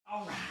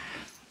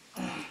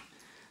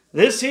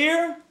This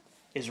here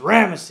is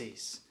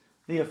Ramesses,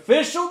 the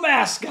official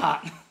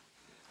mascot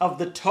of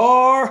the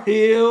Tar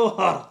Heel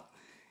Huddle.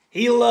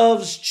 He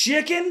loves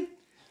chicken,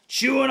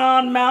 chewing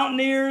on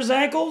mountaineers'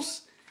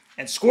 ankles,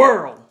 and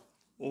squirrel,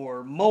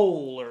 or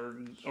mole,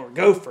 or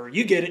gopher.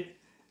 You get it.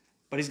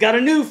 But he's got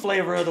a new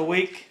flavor of the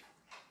week,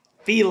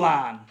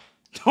 feline.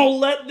 Don't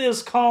let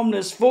this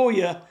calmness fool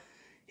you.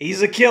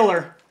 He's a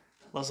killer.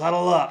 Let's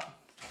huddle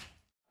up.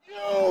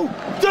 You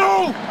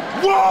don't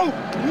want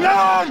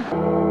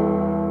none!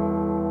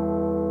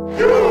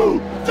 You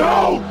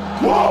don't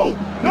want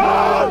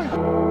none!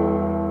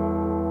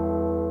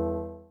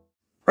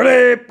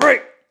 Ready,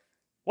 break!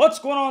 What's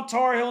going on,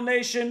 Tar Heel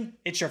Nation?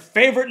 It's your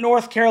favorite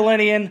North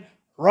Carolinian,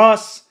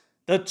 Russ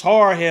the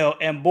Tar Heel.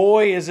 And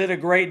boy, is it a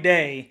great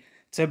day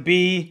to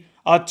be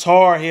a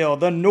Tar Heel.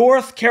 The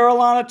North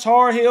Carolina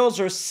Tar Heels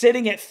are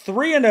sitting at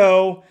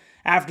 3-0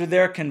 after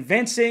their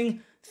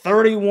convincing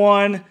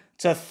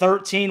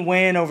 31-13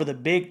 win over the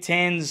Big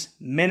Ten's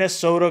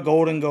Minnesota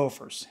Golden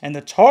Gophers. And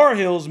the Tar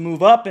Heels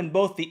move up in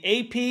both the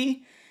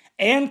AP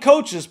and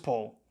coaches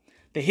poll.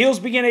 The Heels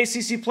begin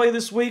ACC play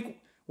this week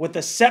with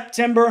the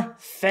September,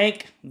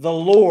 thank the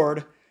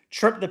Lord,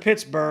 trip to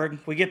Pittsburgh.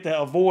 We get to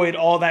avoid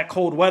all that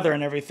cold weather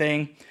and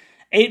everything.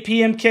 8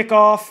 p.m.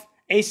 kickoff,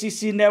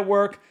 ACC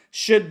Network.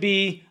 Should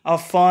be a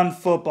fun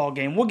football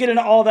game. We'll get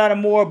into all that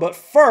and more, but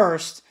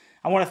first,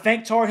 I want to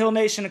thank Tar Heel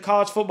Nation and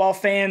college football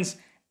fans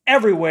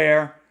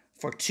everywhere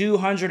for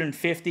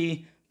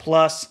 250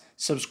 plus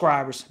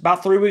subscribers.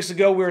 About 3 weeks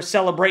ago, we were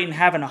celebrating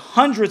having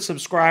 100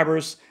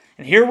 subscribers,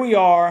 and here we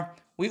are.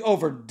 We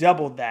over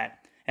doubled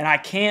that. And I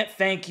can't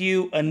thank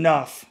you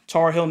enough,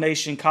 Tar Heel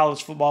Nation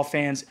college football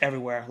fans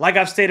everywhere. Like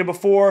I've stated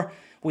before,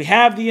 we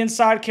have the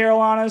Inside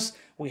Carolinas,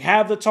 we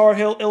have the Tar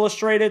Heel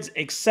Illustrateds,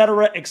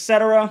 etc.,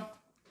 etc.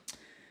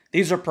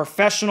 These are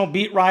professional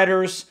beat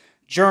writers,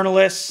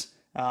 journalists.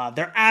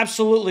 They're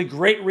absolutely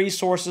great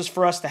resources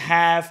for us to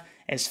have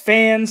as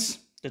fans.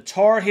 The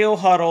Tar Heel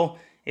Huddle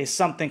is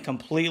something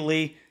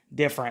completely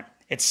different.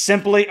 It's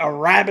simply a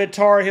rabid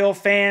Tar Heel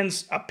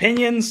fan's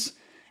opinions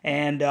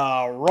and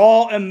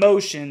raw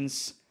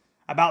emotions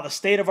about the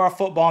state of our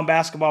football and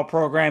basketball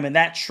program, and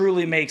that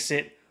truly makes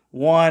it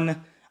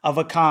one of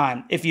a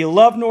kind. If you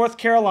love North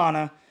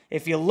Carolina,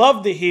 if you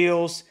love the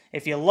Heels,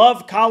 if you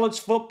love college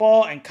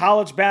football and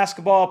college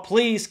basketball,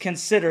 please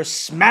consider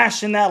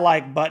smashing that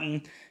like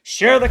button,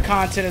 share the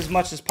content as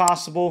much as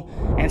possible,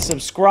 and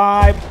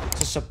subscribe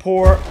to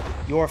support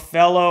your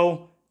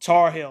fellow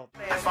Tar Heel.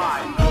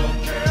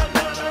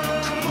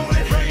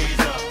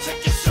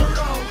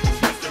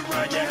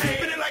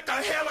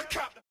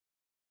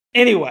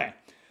 Anyway,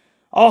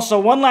 also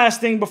one last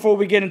thing before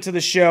we get into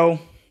the show.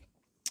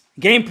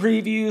 Game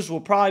previews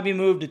will probably be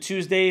moved to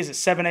Tuesdays at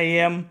 7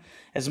 a.m.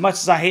 As much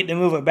as I hate to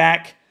move it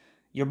back,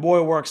 your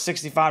boy works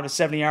 65 to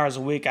 70 hours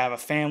a week. I have a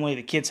family.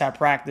 The kids have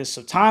practice,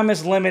 so time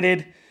is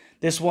limited.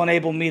 This will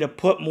enable me to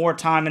put more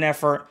time and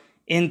effort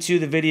into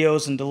the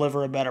videos and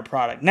deliver a better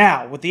product.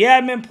 Now, with the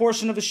admin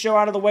portion of the show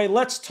out of the way,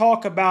 let's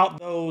talk about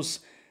those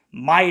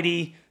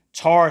mighty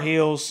Tar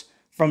Heels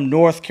from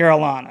North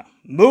Carolina.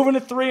 Moving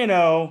to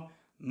 3-0,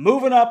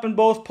 moving up in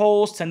both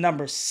polls to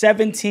number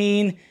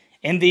 17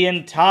 in the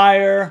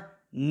entire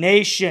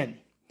nation.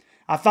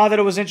 I thought that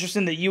it was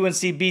interesting that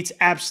UNC beats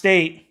App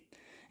State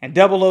and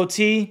double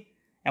OT,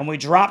 and we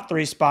dropped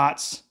 3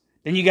 spots.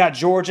 Then you got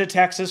Georgia,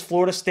 Texas,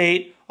 Florida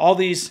State, all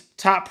these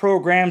top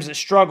programs that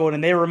struggled,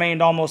 and they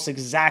remained almost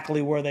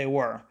exactly where they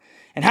were.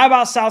 And how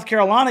about South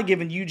Carolina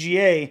giving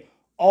UGA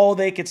all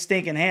they could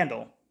stink and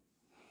handle?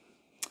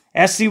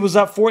 SC was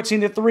up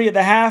 14-3 at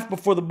the half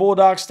before the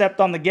Bulldogs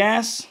stepped on the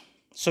gas.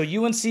 So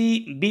UNC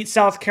beat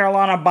South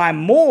Carolina by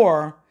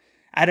more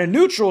at a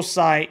neutral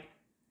site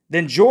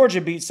than Georgia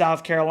beat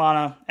South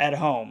Carolina at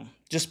home.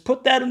 Just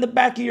put that in the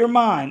back of your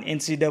mind,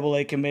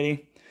 NCAA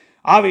committee.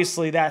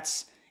 Obviously,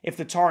 that's if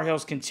the Tar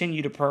Heels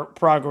continue to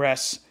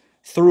progress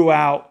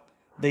throughout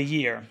the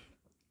year.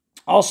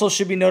 Also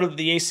should be noted that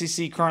the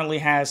ACC currently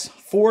has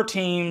 4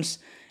 teams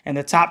in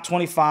the top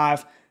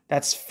 25.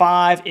 That's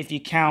 5 if you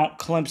count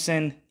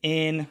Clemson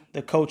in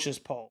the coaches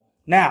poll.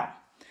 Now,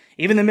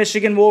 even the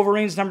Michigan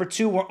Wolverines, number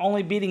 2, were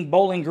only beating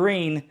Bowling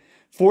Green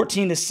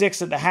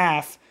 14-6 at the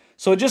half.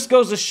 So it just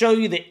goes to show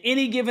you that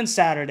any given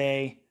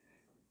Saturday,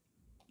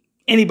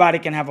 anybody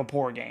can have a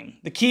poor game.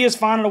 The key is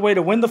finding a way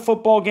to win the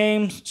football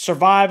game,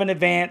 survive and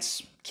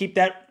advance, keep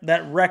that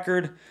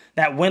record,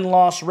 that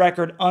win-loss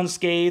record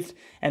unscathed,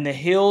 and the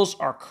Heels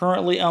are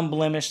currently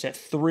unblemished at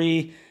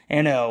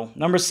 3-0.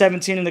 Number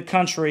 17 in the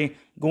country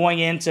going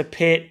into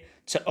Pitt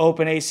to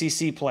open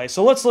ACC play.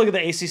 So let's look at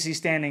the ACC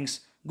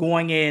standings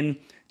going in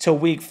to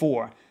Week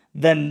 4.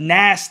 The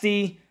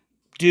nasty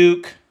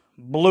Duke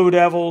Blue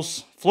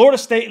Devils, Florida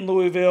State and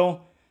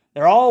Louisville,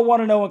 they're all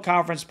 1-0 in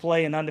conference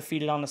play and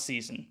undefeated on the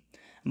season.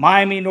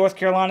 Miami, North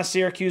Carolina,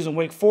 Syracuse, and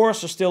Wake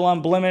Forest are still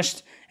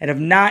unblemished and have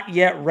not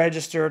yet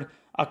registered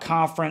a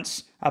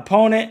conference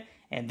opponent.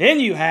 And then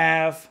you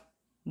have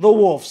the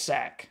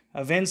Wolfsack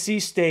of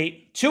NC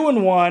State,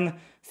 2-1,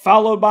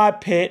 followed by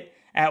Pitt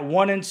at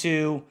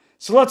 1-2.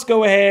 So let's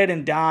go ahead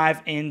and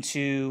dive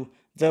into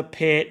the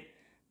Pitt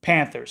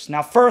Panthers.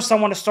 Now, first, I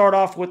want to start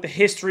off with the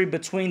history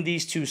between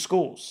these two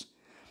schools.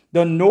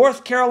 The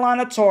North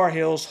Carolina Tar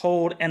Heels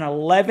hold an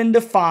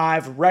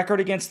 11-5 record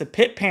against the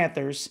Pitt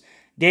Panthers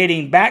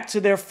dating back to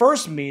their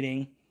first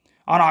meeting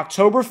on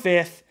October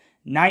 5th,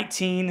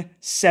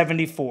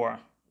 1974.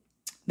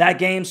 That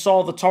game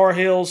saw the Tar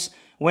Heels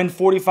win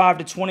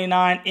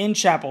 45-29 in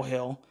Chapel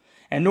Hill,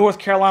 and North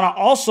Carolina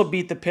also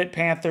beat the Pitt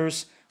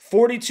Panthers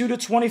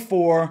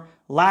 42-24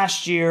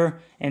 last year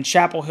in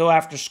Chapel Hill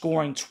after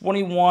scoring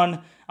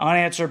 21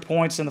 unanswered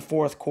points in the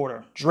fourth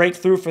quarter. Drake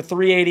threw for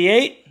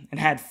 388 and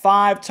had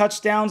 5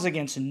 touchdowns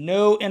against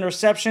no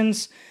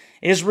interceptions.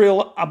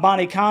 Israel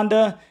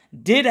Abanikanda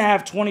did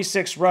have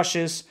 26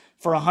 rushes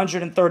for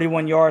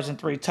 131 yards and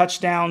 3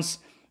 touchdowns.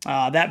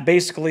 That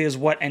basically is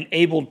what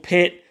enabled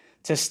Pitt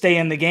to stay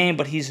in the game,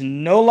 but he's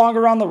no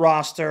longer on the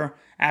roster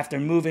after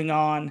moving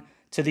on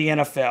to the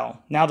NFL.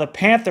 Now the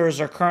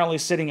Panthers are currently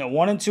sitting at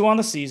 1-2 on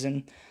the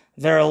season.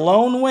 Their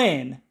lone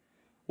win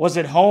was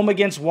at home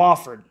against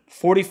Wofford,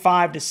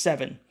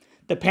 45-7.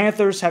 The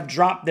Panthers have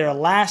dropped their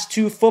last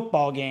 2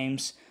 football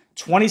games,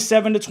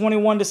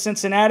 27-21 to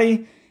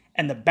Cincinnati,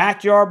 and the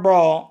backyard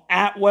brawl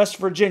at West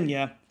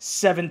Virginia,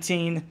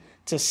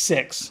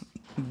 17-6.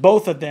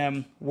 Both of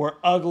them were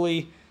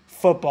ugly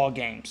football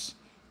games.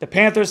 The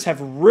Panthers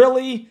have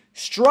really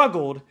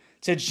struggled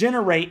to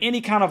generate any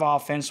kind of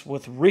offense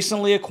with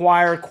recently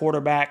acquired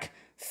quarterback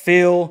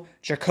Phil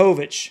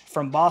Jurkovec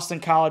from Boston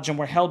College, and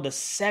were held to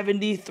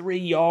 73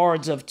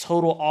 yards of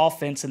total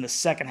offense in the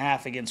second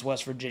half against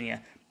West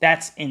Virginia.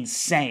 That's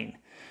insane.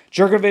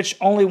 Jurkovec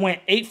only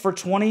went 8 for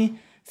 20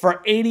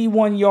 for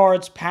 81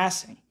 yards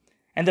passing,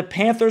 and the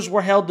Panthers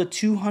were held to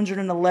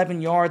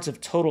 211 yards of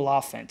total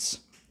offense.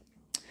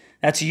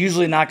 That's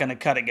usually not going to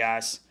cut it,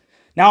 guys.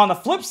 Now, on the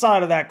flip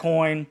side of that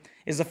coin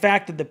is the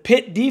fact that the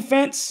Pitt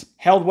defense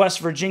held West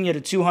Virginia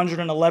to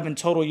 211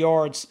 total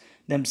yards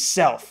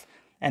themselves,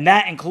 and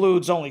that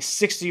includes only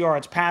 60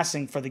 yards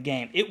passing for the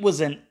game. It was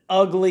an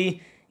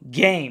ugly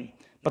game,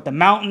 but the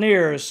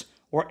Mountaineers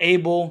were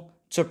able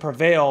to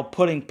prevail,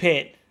 putting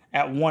Pitt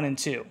at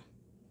 1-2.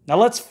 Now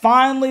let's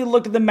finally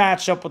look at the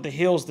matchup with the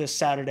Heels this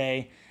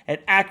Saturday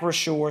at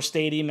Acrisure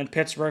Stadium in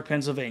Pittsburgh,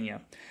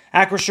 Pennsylvania.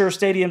 Acrisure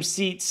Stadium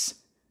seats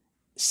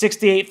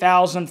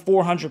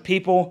 68,400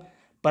 people,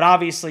 but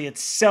obviously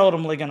it's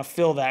seldomly going to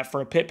fill that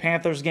for a Pitt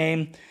Panthers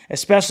game,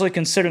 especially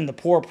considering the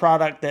poor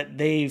product that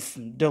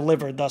they've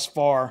delivered thus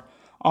far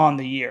on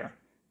the year.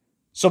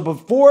 So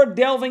before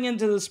delving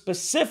into the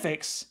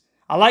specifics,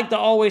 I like to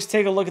always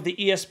take a look at the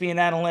ESPN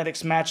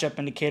Analytics matchup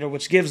indicator,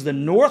 which gives the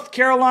North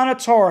Carolina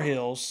Tar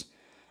Heels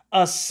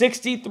a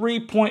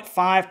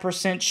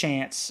 63.5%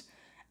 chance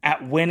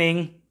at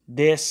winning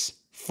this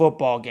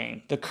football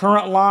game. The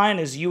current line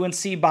is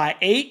UNC by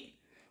 8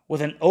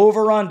 with an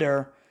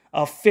over-under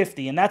of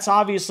 50, and that's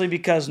obviously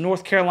because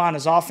North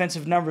Carolina's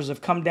offensive numbers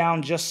have come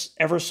down just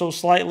ever so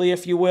slightly,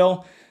 if you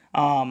will.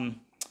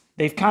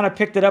 They've kind of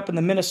picked it up in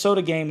the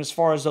Minnesota game as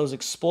far as those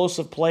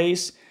explosive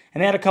plays,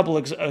 and they had a couple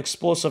of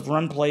explosive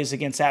run plays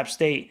against App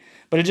State.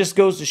 But it just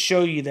goes to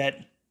show you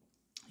that,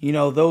 you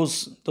know,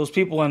 those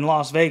people in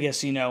Las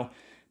Vegas, you know,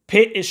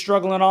 Pitt is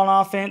struggling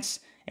on offense,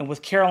 and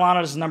with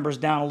Carolina's numbers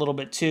down a little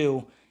bit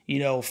too, you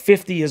know,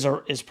 50 is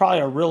probably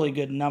a really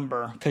good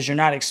number because you're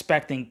not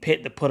expecting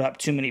Pitt to put up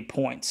too many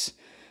points.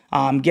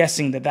 I'm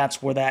guessing that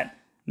that's where that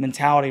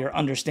mentality or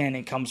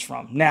understanding comes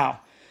from. Now,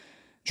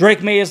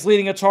 Drake May is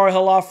leading a Tar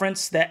Heel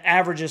offense that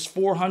averages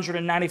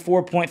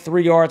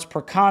 494.3 yards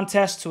per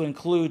contest, to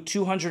include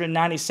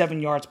 297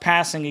 yards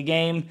passing a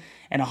game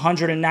and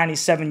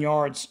 197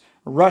 yards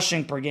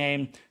rushing per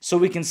game. So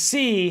we can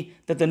see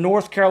that the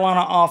North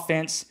Carolina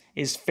offense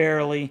is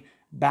fairly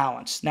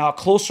balanced. Now, a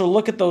closer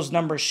look at those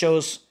numbers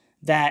shows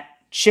that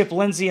Chip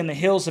Lindsey and the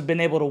Hills have been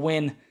able to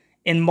win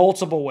in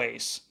multiple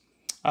ways.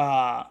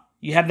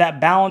 You have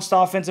that balanced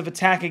offensive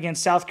attack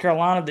against South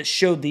Carolina that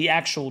showed the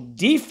actual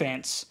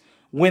defense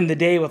win the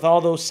day with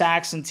all those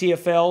sacks and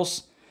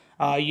TFLs.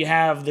 You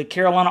have the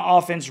Carolina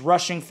offense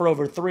rushing for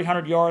over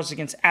 300 yards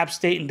against App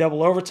State in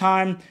double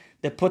overtime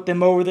that put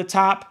them over the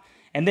top.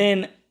 And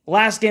then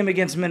last game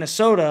against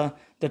Minnesota,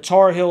 the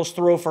Tar Heels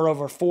throw for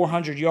over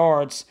 400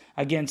 yards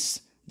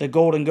against the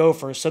Golden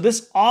Gophers. So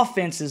this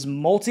offense is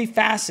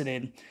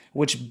multifaceted,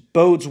 which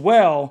bodes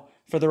well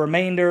for the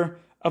remainder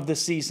of the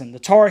season. The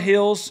Tar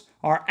Heels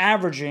are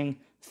averaging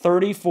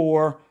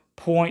 34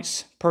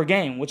 points per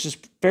game, which is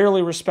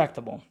fairly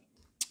respectable.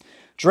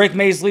 Drake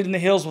May is leading the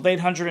Heels with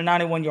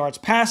 891 yards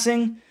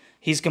passing.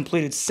 He's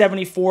completed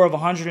 74 of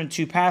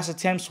 102 pass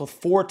attempts with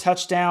 4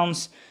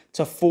 touchdowns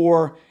to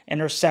 4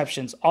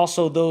 interceptions.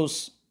 Also,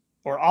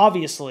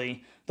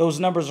 obviously,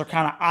 those numbers are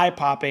kind of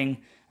eye-popping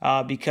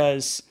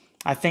because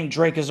I think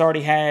Drake has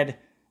already had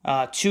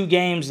 2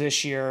 games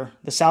this year,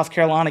 the South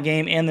Carolina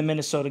game and the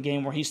Minnesota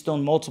game, where he's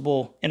thrown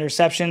multiple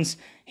interceptions.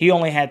 He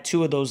only had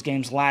 2 of those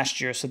games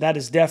last year, so that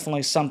is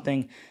definitely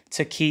something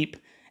to keep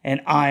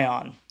an eye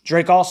on.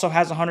 Drake also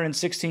has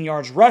 116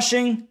 yards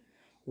rushing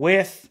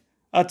with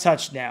a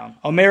touchdown.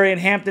 Omarion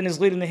Hampton is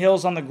leading the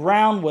Heels on the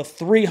ground with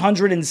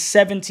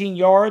 317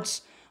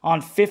 yards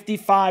on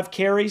 55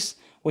 carries,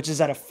 which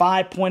is at a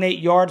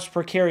 5.8 yards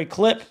per carry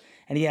clip,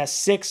 and he has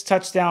 6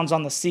 touchdowns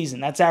on the season.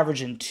 That's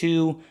averaging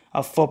 2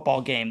 a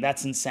football game.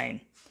 That's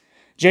insane.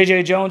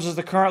 J.J. Jones is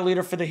the current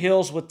leader for the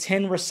Hills with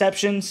 10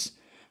 receptions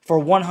for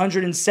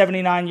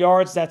 179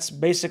 yards. That's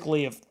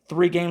basically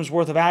 3 games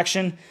worth of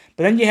action.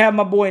 But then you have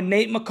my boy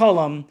Nate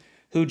McCullum,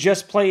 who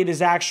just played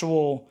his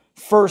actual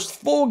first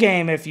full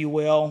game, if you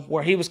will,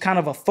 where he was kind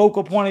of a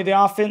focal point of the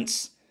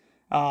offense.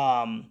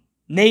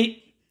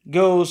 Nate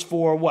goes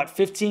for,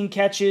 15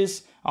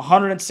 catches,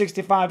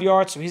 165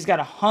 yards. So he's got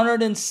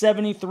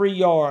 173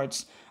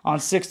 yards on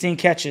 16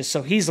 catches.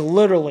 So he's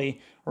literally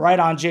right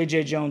on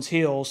J.J. Jones'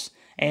 heels.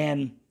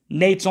 And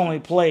Nate's only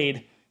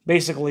played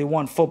basically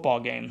 1 football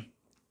game.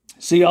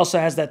 So he also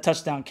has that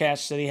touchdown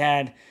catch that he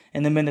had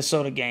in the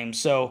Minnesota game.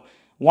 So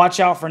watch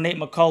out for Nate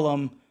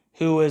McCullum,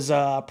 who is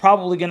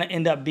probably going to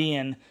end up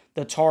being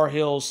the Tar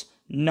Heels'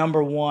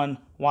 #1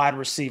 wide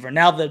receiver.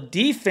 Now, the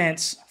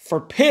defense for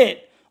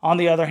Pitt, on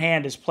the other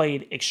hand, has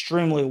played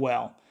extremely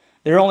well.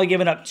 They're only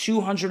giving up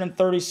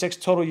 236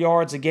 total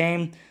yards a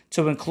game,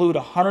 to include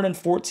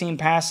 114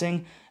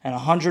 passing and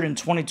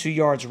 122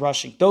 yards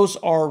rushing. Those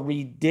are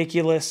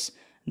ridiculous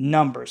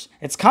numbers.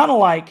 It's kind of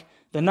like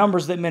the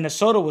numbers that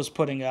Minnesota was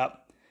putting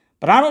up,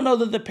 but I don't know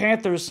that the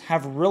Panthers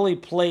have really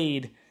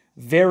played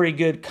very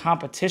good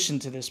competition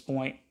to this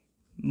point,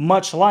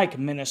 much like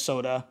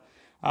Minnesota.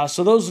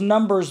 So those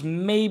numbers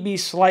may be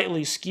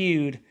slightly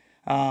skewed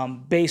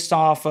based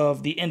off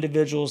of the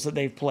individuals that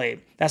they've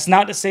played. That's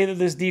not to say that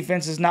this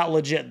defense is not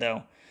legit,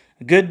 though.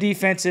 Good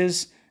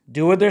defenses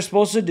do what they're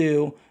supposed to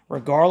do,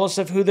 regardless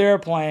of who they're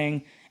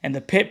playing, and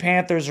the Pitt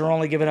Panthers are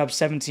only giving up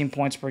 17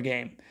 points per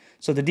game.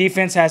 So the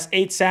defense has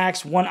 8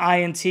 sacks, 1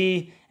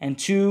 INT, and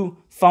 2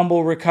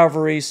 fumble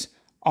recoveries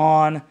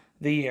on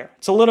the year.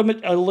 It's a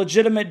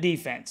legitimate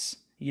defense.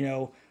 You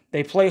know,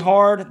 they play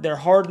hard, they're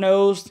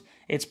hard-nosed.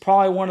 It's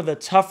probably one of the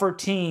tougher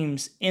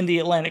teams in the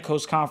Atlantic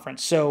Coast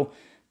Conference. So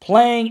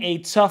playing a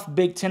tough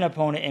Big Ten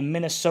opponent in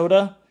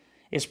Minnesota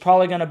is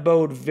probably going to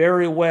bode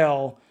very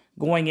well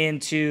going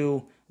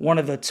into one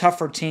of the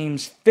tougher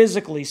teams,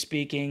 physically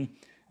speaking,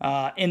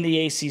 in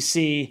the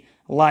ACC,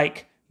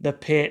 like the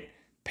Pitt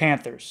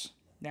Panthers.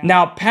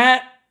 Now,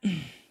 Pat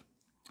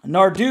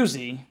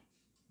Narduzzi,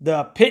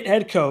 the Pitt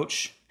head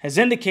coach, has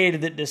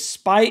indicated that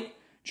despite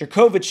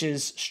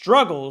Dracovich's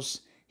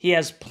struggles, he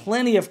has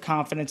plenty of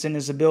confidence in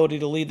his ability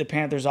to lead the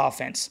Panthers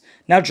offense.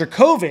 Now,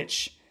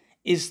 Dracovich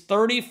is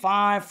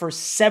 35 for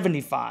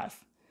 75.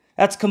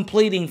 That's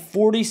completing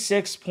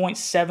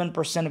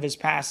 46.7% of his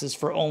passes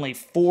for only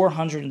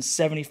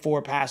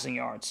 474 passing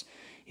yards.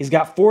 He's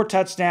got 4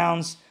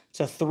 touchdowns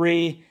to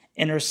 3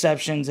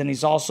 interceptions, and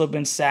he's also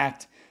been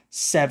sacked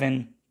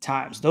 7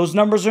 times. Those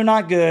numbers are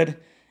not good,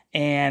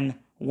 and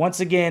once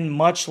again,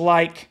 much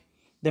like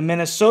the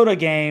Minnesota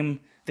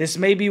game, this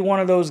may be one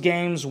of those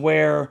games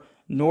where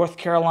North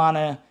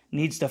Carolina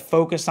needs to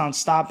focus on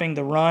stopping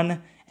the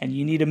run, and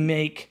you need to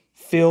make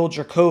Phil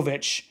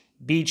Dracovic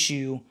beat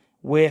you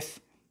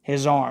with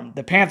his arm.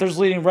 The Panthers'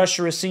 leading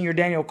rusher is senior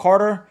Daniel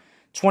Carter,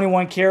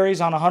 21 carries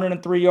on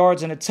 103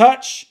 yards and a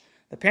touch.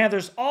 The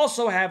Panthers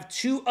also have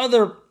 2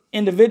 other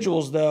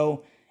individuals,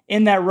 though,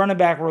 in that running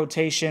back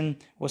rotation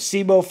with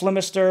Sibo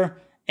Flemister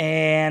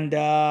and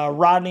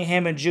Rodney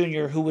Hammond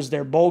Jr., who was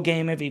their bowl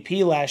game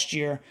MVP last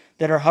year,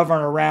 that are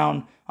hovering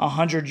around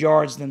 100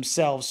 yards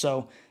themselves.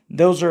 So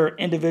those are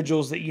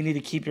individuals that you need to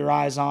keep your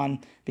eyes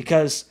on,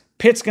 because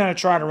Pitt's going to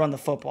try to run the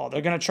football.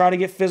 They're going to try to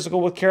get physical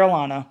with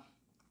Carolina.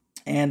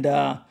 And,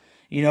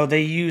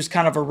 they use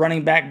kind of a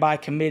running back by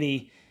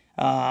committee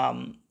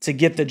to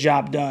get the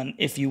job done,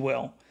 if you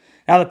will.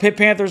 Now, the Pitt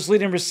Panthers'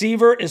 leading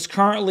receiver is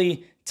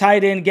currently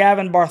tight end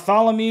Gavin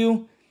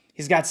Bartholomew.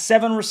 He's got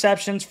 7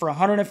 receptions for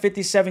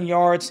 157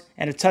 yards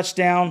and a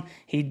touchdown.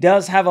 He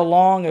does have a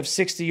long of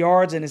 60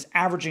 yards and is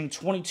averaging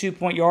 22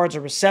 yards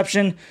a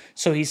reception.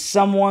 So he's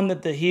someone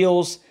that the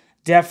Heels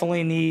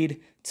definitely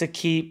need to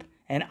keep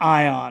an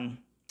eye on.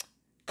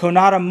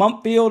 Konata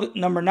Mumpfield,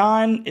 number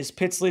 9, is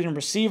Pitt's leading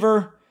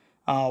receiver,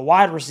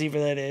 wide receiver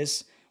that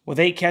is, with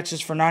 8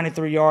 catches for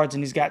 93 yards,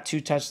 and he's got 2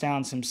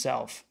 touchdowns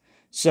himself.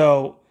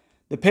 So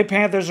the Pitt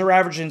Panthers are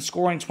averaging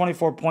scoring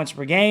 24 points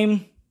per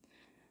game,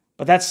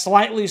 but that's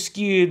slightly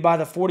skewed by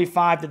the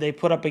 45 that they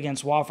put up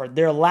against Wofford.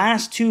 Their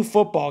last 2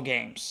 football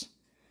games,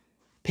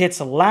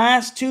 Pitt's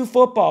last 2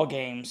 football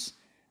games,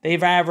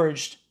 they've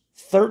averaged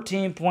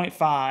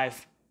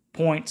 13.5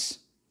 points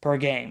per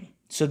game.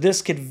 So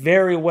this could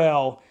very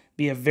well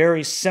be a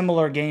very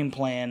similar game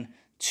plan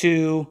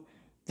to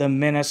the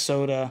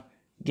Minnesota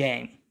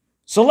game.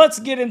 So let's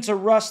get into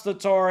Russ the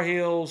Tar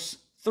Heels'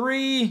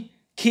 3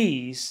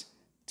 keys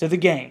to the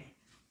game.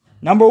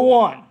 Number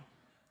 1,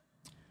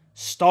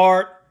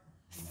 start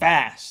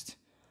fast.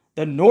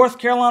 The North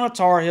Carolina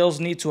Tar Heels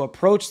need to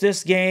approach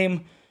this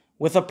game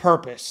with a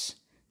purpose.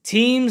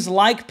 Teams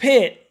like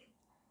Pitt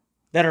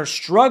that are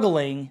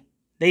struggling,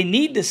 they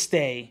need to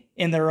stay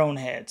in their own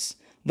heads.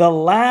 The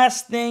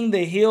last thing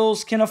the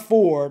Heels can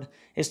afford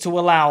is to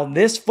allow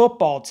this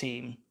football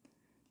team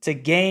to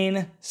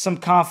gain some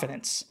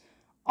confidence.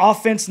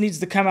 Offense needs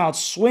to come out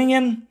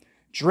swinging.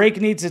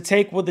 Drake needs to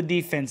take what the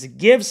defense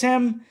gives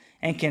him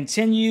and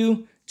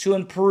continue to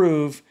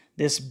improve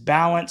this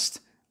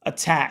balanced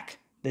attack.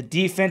 The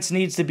defense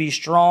needs to be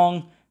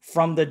strong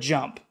from the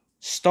jump.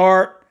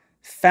 Start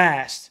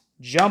fast.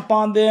 Jump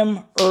on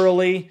them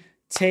early.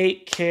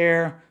 Take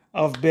care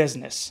of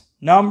business.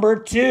 Number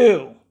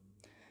 2,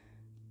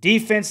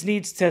 defense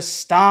needs to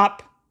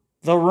stop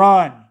the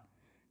run.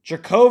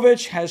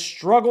 Djokovic has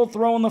struggled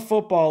throwing the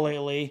football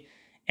lately,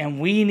 and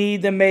we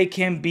need to make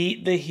him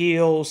beat the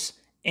heels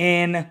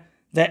in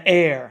the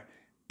air.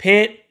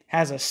 Pitt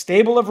has a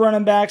stable of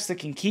running backs that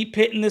can keep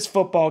Pitt in this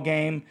football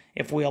game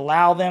if we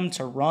allow them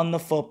to run the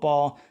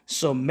football.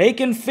 So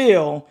making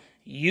Phil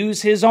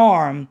use his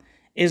arm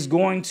is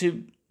going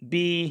to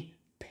be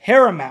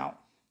paramount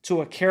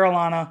to a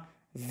Carolina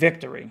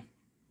victory.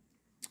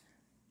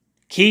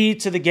 Key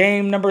to the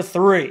game number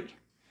 3.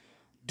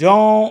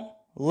 Don't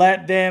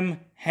let them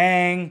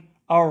hang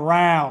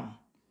around.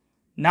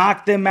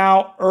 Knock them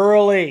out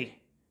early.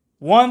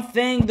 One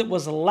thing that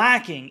was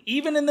lacking,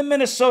 even in the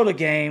Minnesota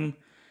game,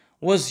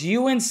 was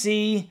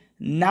UNC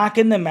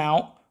knocking them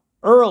out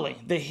early.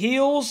 The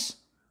Heels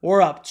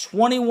were up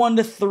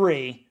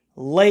 21-3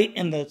 late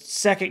in the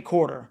second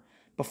quarter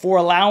before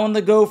allowing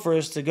the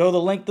Gophers to go the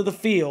length of the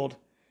field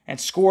and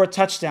score a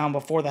touchdown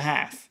before the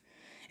half.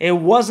 It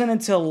wasn't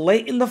until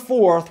late in the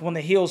fourth when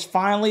the Heels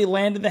finally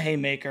landed the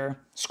haymaker,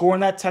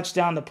 scoring that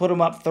touchdown to put them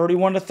up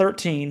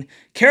 31-13.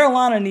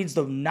 Carolina needs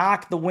to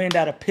knock the wind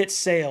out of Pitt's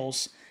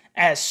sails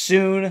as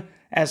soon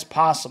as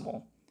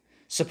possible.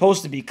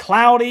 Supposed to be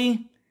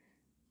cloudy.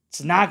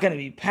 It's not going to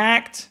be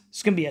packed.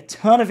 There's going to be a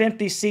ton of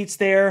empty seats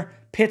there.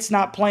 Pitt's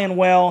not playing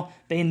well.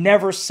 They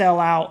never sell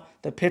out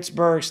the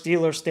Pittsburgh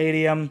Steelers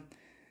Stadium.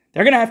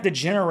 They're going to have to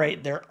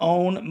generate their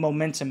own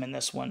momentum in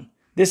this one.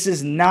 This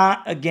is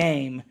not a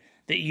game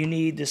that you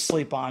need to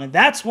sleep on. And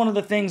that's one of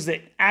the things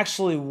that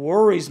actually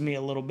worries me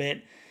a little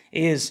bit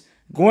is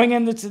going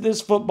into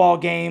this football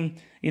game,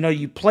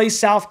 you play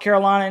South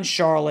Carolina and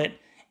Charlotte.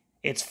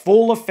 It's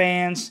full of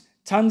fans,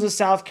 tons of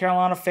South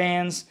Carolina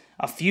fans,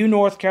 a few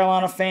North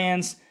Carolina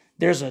fans.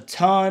 There's a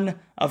ton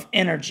of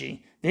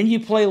energy. Then you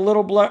play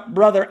little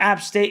brother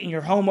App State in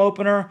your home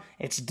opener.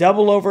 It's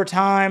double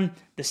overtime.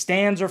 The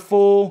stands are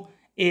full.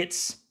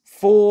 It's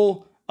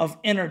full of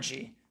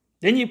energy.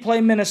 Then you play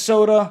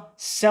Minnesota,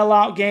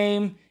 sellout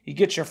game. You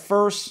get your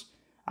first,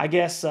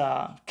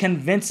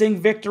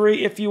 convincing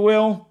victory, if you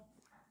will.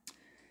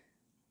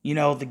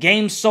 The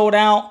game's sold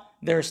out.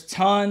 There's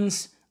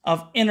tons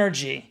of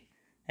energy.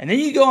 And then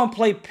you go and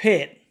play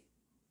Pitt.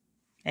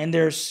 And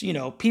there's,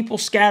 people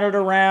scattered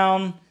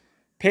around.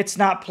 Pitt's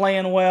not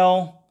playing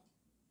well.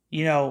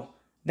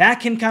 That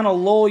can kind of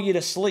lull you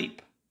to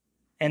sleep.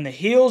 And the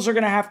Heels are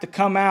going to have to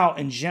come out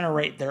and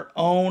generate their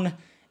own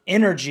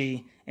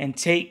energy and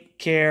take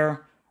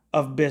care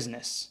of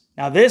business.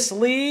 Now this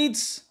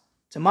leads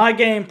to my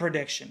game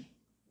prediction.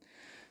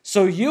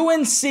 So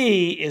UNC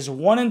is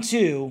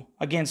 1-2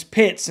 against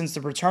Pitt since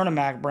the return of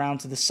Mac Brown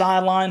to the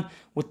sideline,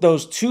 with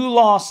those 2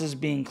 losses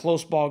being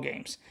close ball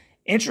games.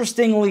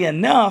 Interestingly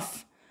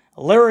enough,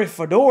 Larry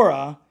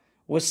Fedora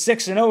was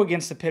 6-0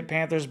 against the Pitt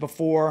Panthers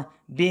before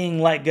being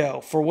let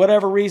go. For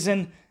whatever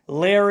reason,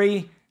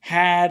 Larry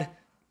had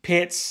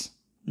Pitt's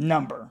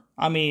number.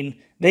 I mean,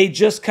 they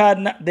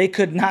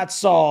could not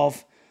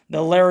solve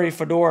the Larry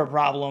Fedora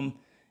problem,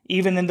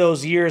 even in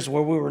those years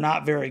where we were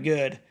not very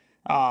good.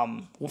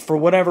 For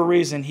whatever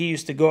reason, he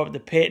used to go up to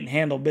Pitt and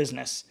handle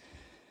business.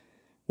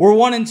 We're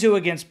 1-2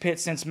 against Pitt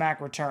since Mac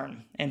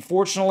returned. And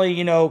fortunately,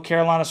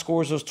 Carolina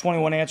scores those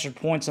 21 answered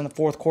points in the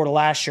fourth quarter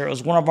last year. It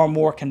was one of our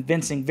more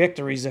convincing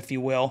victories, if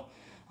you will.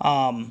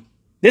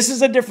 This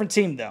is a different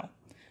team, though.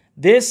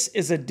 This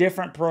is a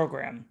different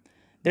program.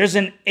 There's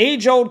an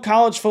age-old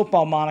college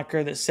football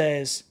moniker that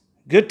says,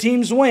 good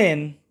teams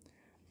win,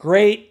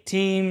 great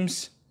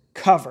teams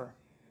cover.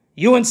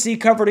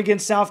 UNC covered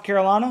against South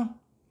Carolina.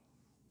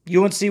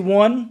 UNC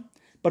won,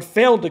 but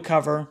failed to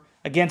cover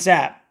against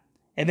App.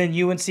 And then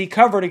UNC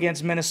covered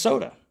against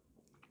Minnesota.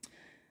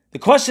 The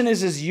question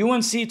is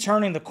UNC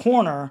turning the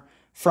corner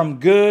from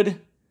good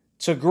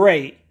to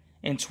great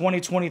in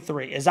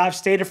 2023? As I've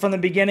stated from the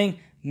beginning,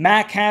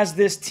 Mac has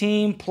this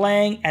team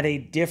playing at a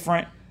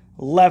different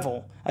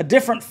level, a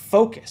different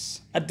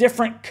focus, a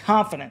different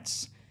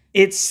confidence.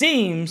 It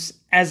seems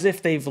as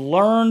if they've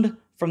learned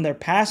from their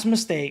past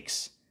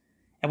mistakes,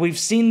 and we've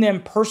seen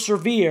them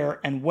persevere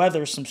and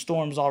weather some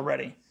storms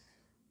already.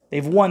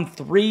 They've won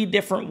 3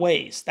 different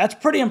ways. That's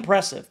pretty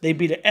impressive. They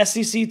beat an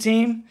SEC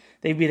team,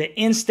 they beat an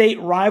in-state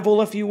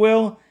rival, if you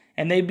will,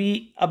 and they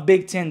beat a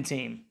Big Ten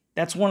team.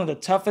 That's one of the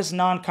toughest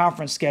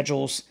non-conference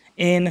schedules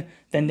in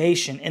the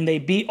nation, and they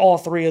beat all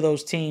 3 of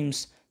those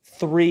teams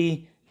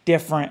 3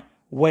 different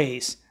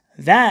ways.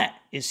 That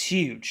is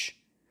huge.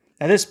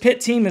 Now, this Pitt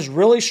team is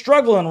really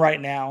struggling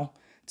right now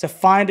to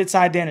find its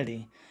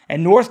identity,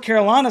 and North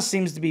Carolina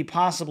seems to be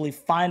possibly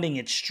finding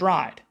its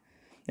stride,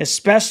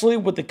 especially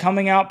with the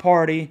coming out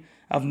party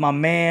of my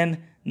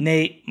man,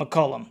 Nate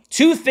McCullum.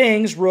 2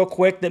 things real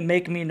quick that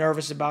make me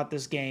nervous about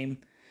this game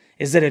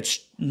is that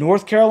it's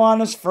North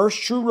Carolina's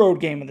first true road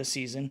game of the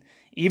season,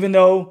 even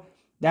though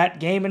that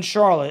game in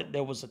Charlotte,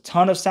 there was a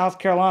ton of South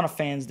Carolina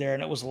fans there,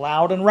 and it was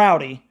loud and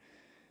rowdy.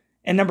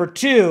 And number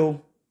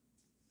two,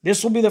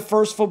 this will be the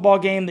first football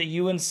game that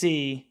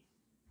UNC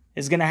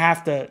is going to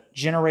have to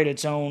generate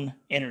its own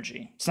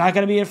energy. It's not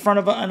going to be in front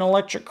of an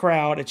electric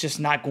crowd. It's just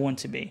not going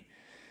to be.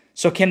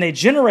 So can they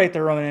generate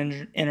their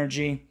own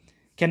energy?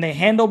 Can they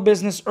handle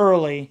business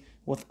early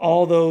with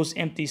all those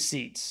empty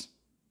seats?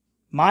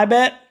 My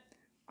bet,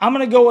 I'm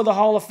going to go with the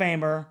Hall of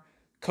Famer,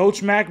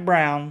 Coach Mack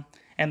Brown,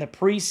 and the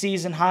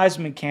preseason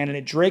Heisman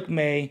candidate, Drake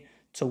May,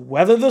 to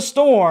weather the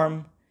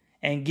storm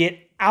and get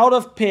out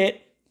of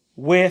Pitt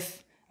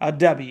with a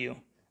W.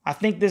 I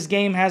think this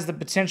game has the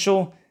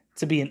potential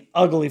to be an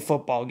ugly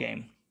football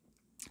game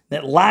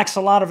that lacks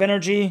a lot of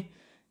energy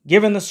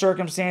given the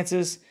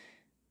circumstances,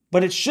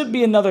 but it should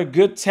be another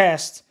good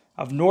test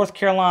of North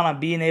Carolina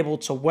being able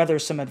to weather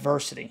some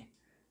adversity.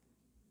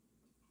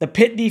 The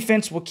Pitt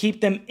defense will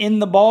keep them in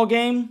the ball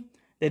game.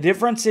 The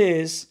difference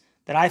is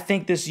that I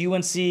think this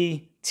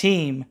UNC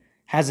team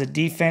has a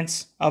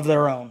defense of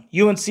their own.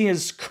 UNC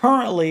is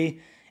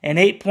currently an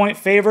 8-point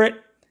favorite.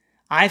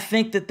 I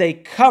think that they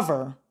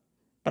cover,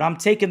 but I'm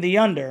taking the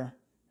under.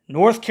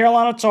 North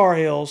Carolina Tar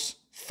Heels,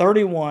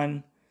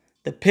 31.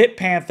 The Pitt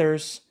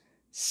Panthers,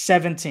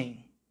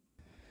 17.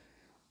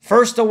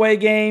 First away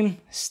game,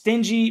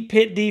 stingy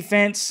Pitt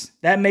defense.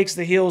 That makes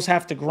the Heels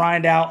have to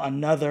grind out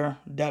another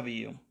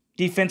W.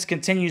 Defense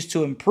continues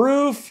to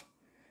improve.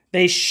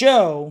 They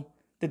show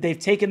that they've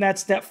taken that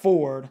step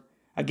forward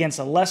against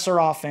a lesser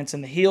offense,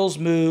 and the Heels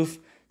move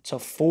to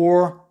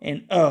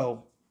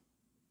 4-0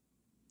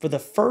 for the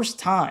first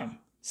time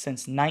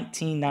since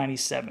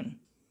 1997.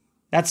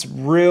 That's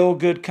real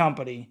good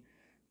company,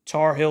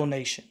 Tar Heel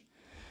Nation.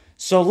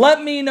 So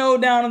let me know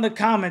down in the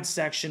comments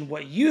section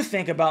what you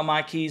think about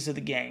my keys to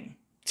the game.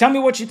 Tell me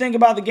what you think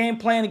about the game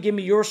plan and give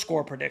me your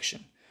score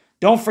prediction.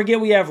 Don't forget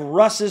we have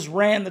Russ's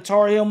Rant in the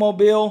Tar Heel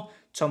Mobile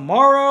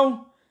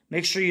tomorrow.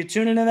 Make sure you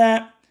tune into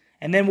that.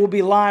 And then we'll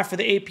be live for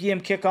the 8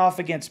 p.m. kickoff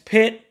against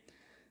Pitt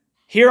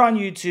here on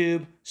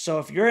YouTube. So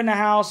if you're in the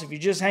house, if you're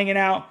just hanging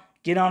out,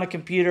 get on a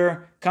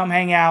computer, come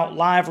hang out,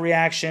 live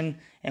reaction,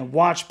 and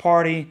watch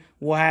party.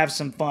 We'll have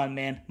some fun,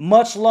 man.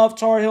 Much love,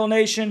 Tar Heel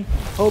Nation.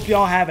 Hope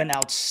y'all have an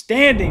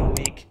outstanding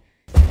week.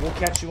 We'll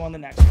catch you on the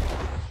next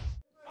one.